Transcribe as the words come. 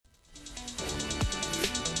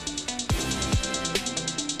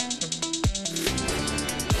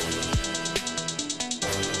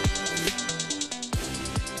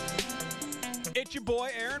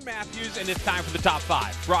catches, and it's time for the top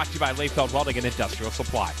 5. Brought to you by Layfeld Welding and Industrial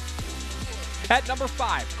Supply. At number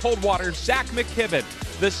 5, Coldwater's Zach McKibben,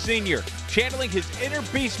 the senior, channeling his inner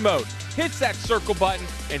beast mode, hits that circle button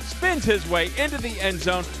and spins his way into the end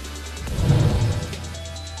zone.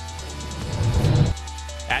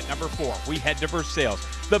 At number 4, we head to Versailles,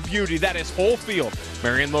 the beauty that is whole field.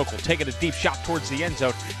 Marion Local taking a deep shot towards the end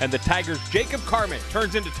zone, and the Tigers' Jacob Carmen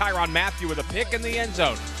turns into Tyrann Mathieu with a pick in the end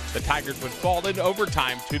zone. The Tigers would fall in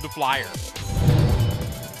overtime to the Flyers.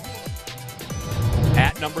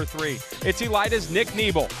 At number 3, it's Elida's Nick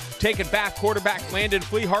Nebel, taking back quarterback Landon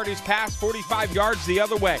Fleehardy's pass 45 yards the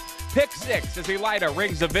other way. Pick 6 as Elida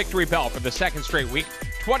rings the victory bell for the second straight week,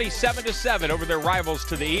 27-7 over their rivals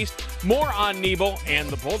to the east. More on Nebel and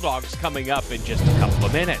the Bulldogs coming up in just a couple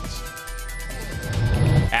of minutes.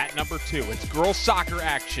 At number 2, it's girls soccer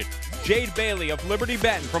action. Jade Bailey of Liberty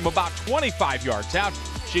Benton from about 25 yards out.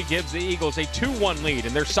 She gives the Eagles a 2-1 lead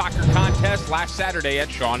in their soccer contest last Saturday at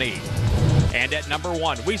Shawnee. And at number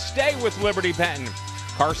 1, we stay with Liberty Benton.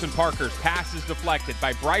 Carson Parker's pass is deflected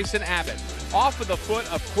by Bryson Abbott off of the foot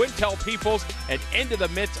of Quintel Peoples and into the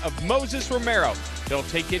midst of Moses Romero. They'll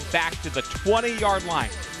take it back to the 20-yard line,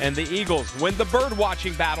 and the Eagles win the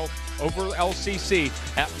bird-watching battle over LCC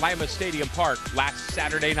at Lima Stadium Park last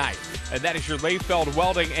Saturday night. And that is your Layfeld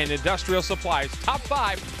Welding and Industrial Supplies Top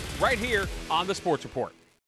 5 right here on the Sports Report.